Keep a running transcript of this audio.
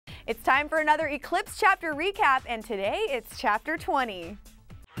It's time for another Eclipse chapter recap, and today it's chapter 20.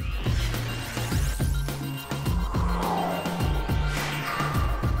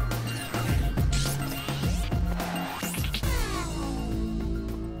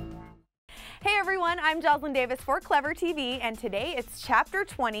 Hey everyone, I'm Jocelyn Davis for Clever TV, and today it's chapter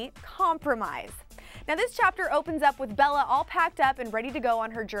 20, Compromise. Now this chapter opens up with Bella all packed up and ready to go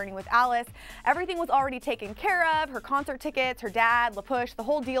on her journey with Alice. Everything was already taken care of, her concert tickets, her dad, La Push, the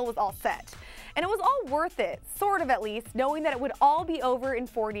whole deal was all set. And it was all worth it, sort of at least, knowing that it would all be over in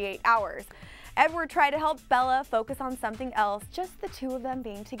 48 hours. Edward tried to help Bella focus on something else, just the two of them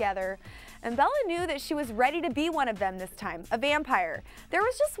being together. And Bella knew that she was ready to be one of them this time, a vampire. There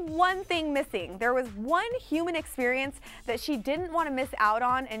was just one thing missing. There was one human experience that she didn't want to miss out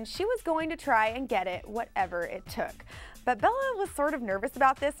on, and she was going to try and get it, whatever it took. But Bella was sort of nervous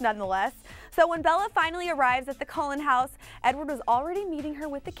about this nonetheless. So when Bella finally arrives at the Cullen house, Edward was already meeting her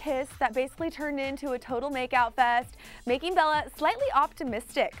with a kiss that basically turned into a total makeout fest, making Bella slightly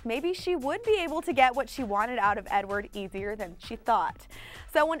optimistic. Maybe she would be able to get what she wanted out of Edward easier than she thought.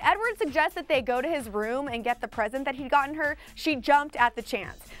 So when Edward suggests that they go to his room and get the present that he'd gotten her, she jumped at the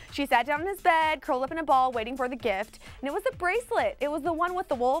chance. She sat down in his bed, curled up in a ball, waiting for the gift, and it was a bracelet. It was the one with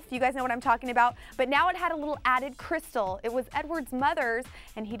the wolf, you guys know what I'm talking about, but now it had a little added crystal. It was Edward's mother's,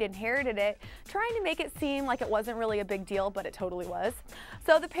 and he'd inherited it, trying to make it seem like it wasn't really a big deal, but it totally was.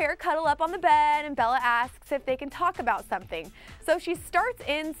 So the pair cuddle up on the bed, and Bella asks if they can talk about something. So she starts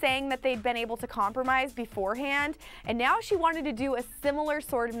in saying that they'd been able to compromise beforehand, and now she wanted to do a similar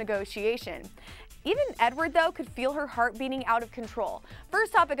sort of negotiation. Even Edward, though, could feel her heart beating out of control.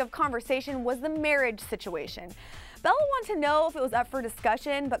 First topic of conversation was the marriage situation. Bella wanted to know if it was up for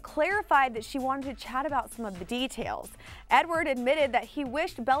discussion, but clarified that she wanted to chat about some of the details. Edward admitted that he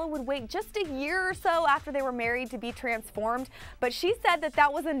wished Bella would wait just a year or so after they were married to be transformed, but she said that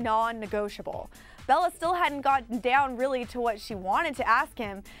that was a non-negotiable. Bella still hadn't gotten down really to what she wanted to ask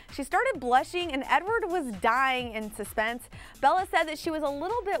him. She started blushing, and Edward was dying in suspense. Bella said that she was a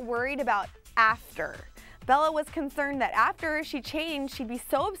little bit worried about after. Bella was concerned that after she changed, she'd be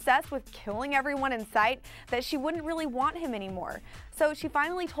so obsessed with killing everyone in sight that she wouldn't really want him anymore. So she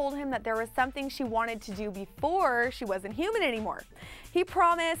finally told him that there was something she wanted to do before she wasn't human anymore. He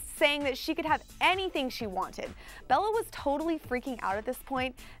promised, saying that she could have anything she wanted. Bella was totally freaking out at this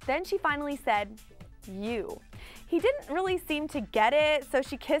point. Then she finally said, "You." He didn't really seem to get it, so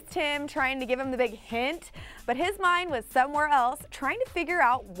she kissed him, trying to give him the big hint, but his mind was somewhere else, trying to figure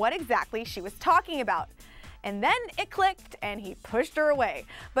out what exactly she was talking about. And then it clicked, and he pushed her away.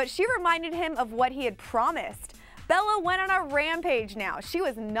 But she reminded him of what he had promised. Bella went on a rampage now. She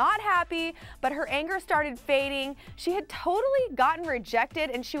was not happy, but her anger started fading. She had totally gotten rejected,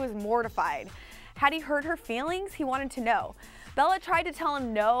 and she was mortified. Had he hurt her feelings? He wanted to know. Bella tried to tell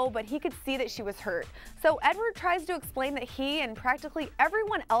him no, but he could see that she was hurt. So Edward tries to explain that he and practically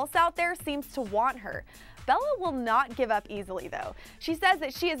everyone else out there seems to want her. Bella will not give up easily, though. She says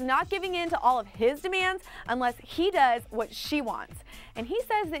that she is not giving in to all of his demands unless he does what she wants. And he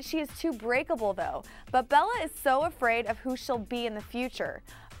says that she is too breakable, though. But Bella is so afraid of who she'll be in the future.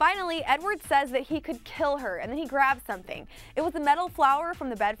 Finally, Edward says that he could kill her, and then he grabs something. It was a metal flower from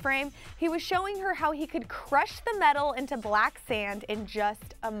the bed frame. He was showing her how he could crush the metal into black sand in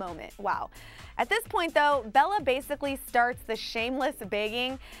just a moment. Wow. At this point, though, Bella basically starts the shameless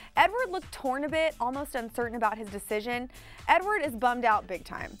begging. Edward looked torn a bit, almost uncertain about his decision. Edward is bummed out big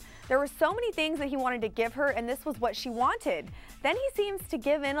time. There were so many things that he wanted to give her, and this was what she wanted. Then he seems to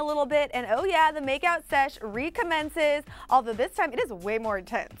give in a little bit, and oh yeah, the makeout sesh recommences, although this time it is way more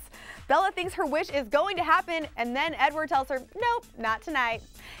intense. Bella thinks her wish is going to happen, and then Edward tells her, nope, not tonight.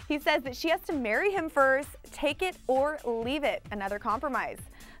 He says that she has to marry him first, take it or leave it, another compromise.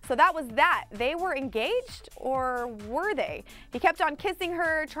 So that was that. They were engaged, or were they? He kept on kissing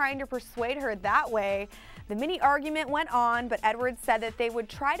her, trying to persuade her that way. The mini argument went on, but Edward said that they would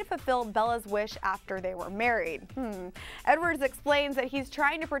try to fulfill Bella's wish after they were married. Edwards explains that he's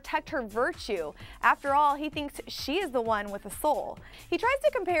trying to protect her virtue. After all, he thinks she is the one with a soul. He tries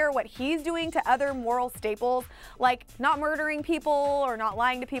to compare what he's doing to other moral staples, like not murdering people or not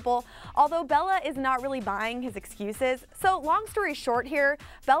lying to people, although Bella is not really buying his excuses. So long story short here,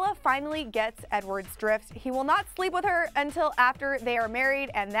 Bella finally gets Edward's drift. He will not sleep with her until after they are married,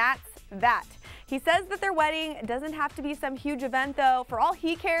 and that's that. He says that their wedding doesn't have to be some huge event, though. For all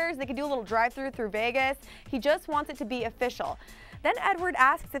he cares, they could do a little drive-through through Vegas. He just wants it to be official. Then Edward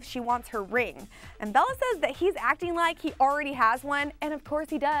asks if she wants her ring, and Bella says that he's acting like he already has one, and of course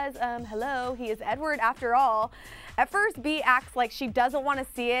he does. Hello, he is Edward after all. At first, Bea acts like she doesn't want to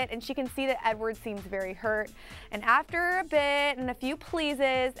see it, and she can see that Edward seems very hurt. And after a bit and a few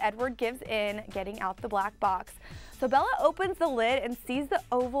pleases, Edward gives in, getting out the black box. So Bella opens the lid and sees the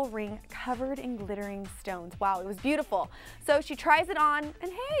oval ring covered in glittering stones. Wow, it was beautiful. So she tries it on,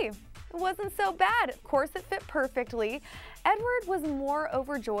 and hey, it wasn't so bad. Of course, it fit perfectly. Edward was more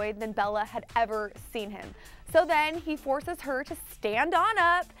overjoyed than Bella had ever seen him. So then he forces her to stand on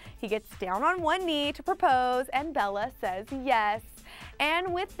up. He gets down on one knee to propose, and Bella says yes.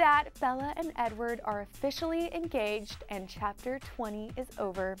 And with that, Bella and Edward are officially engaged, and chapter 20 is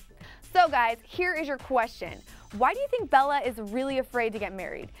over. So guys, here is your question. Why do you think Bella is really afraid to get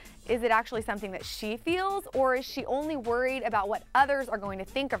married? Is it actually something that she feels, or is she only worried about what others are going to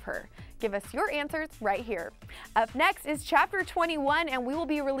think of her? Give us your answers right here. Up next is chapter 21, and we will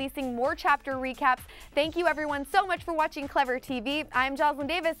be releasing more chapter recaps. Thank you everyone so much for watching Clever TV. I'm Jocelyn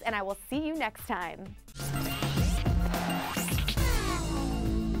Davis, and I will see you next time.